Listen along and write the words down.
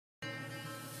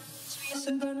What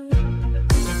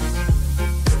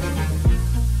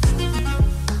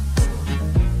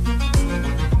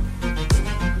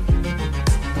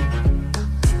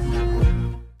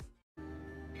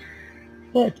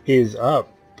is up,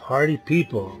 party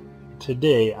people?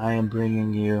 Today I am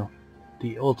bringing you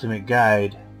the ultimate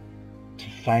guide to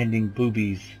finding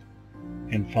boobies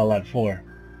in Fallout 4.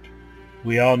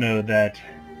 We all know that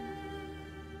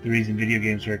the reason video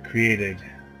games were created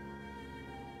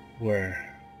were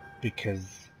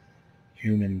because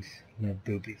humans love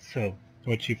boobies. So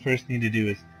what you first need to do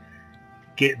is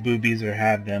get boobies or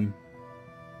have them,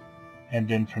 and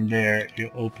then from there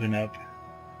you open up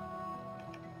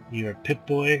your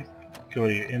Pip-Boy, go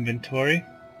to your inventory,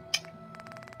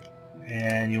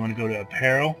 and you want to go to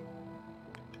apparel,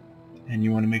 and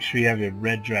you want to make sure you have your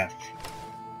red dress.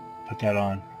 Put that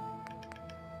on.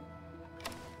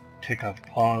 Take off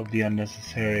all of the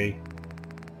unnecessary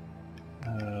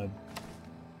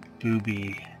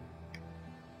boobie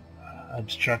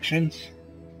obstructions,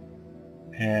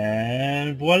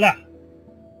 and voila!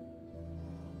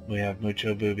 We have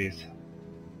mucho boobies.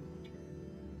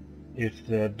 If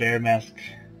the bear mask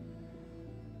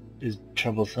is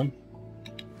troublesome,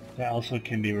 that also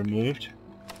can be removed.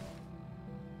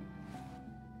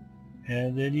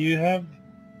 And then you have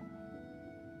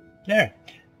there.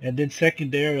 And then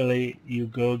secondarily, you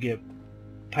go get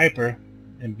Piper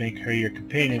and make her your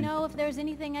companion. Let me know if there's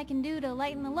anything I can do to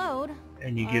lighten the load.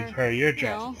 And you give her your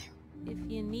dresses. If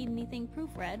you need anything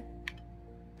proofread.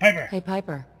 Piper! Hey,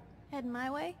 Piper. Heading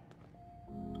my way?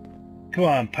 Come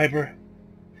on, Piper.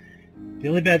 The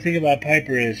only bad thing about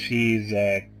Piper is she's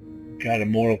got a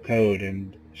moral code,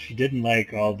 and she didn't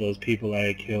like all those people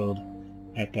I killed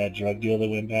at that drug deal that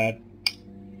went bad.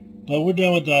 But we're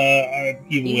done with our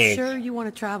evil ways. You sure you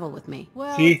want to travel with me?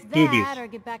 Well, see? it's Boobies. that or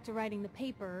get back to writing the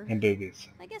paper. And boobies.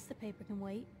 I guess the paper can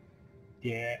wait.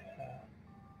 Yeah.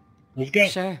 Let's go.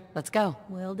 Sure, let's go.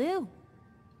 Will do.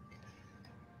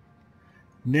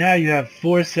 Now you have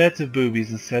 4 sets of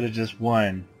boobies instead of just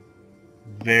 1.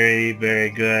 Very,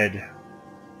 very good.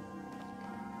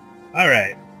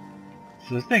 Alright.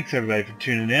 So thanks everybody for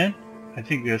tuning in. I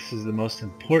think this is the most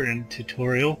important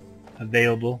tutorial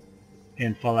available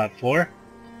in Fallout 4.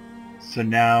 So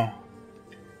now,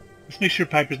 let's make sure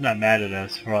Piper's not mad at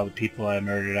us for all the people I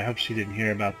murdered. I hope she didn't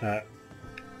hear about that.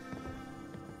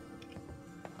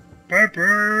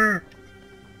 Piper!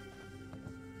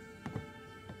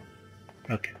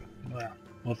 Okay, well,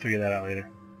 we'll figure that out later.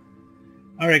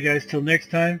 Alright guys, till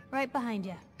next time. Right behind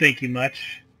you. Thank you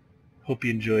much. Hope you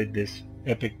enjoyed this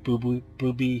epic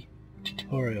boobie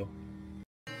tutorial.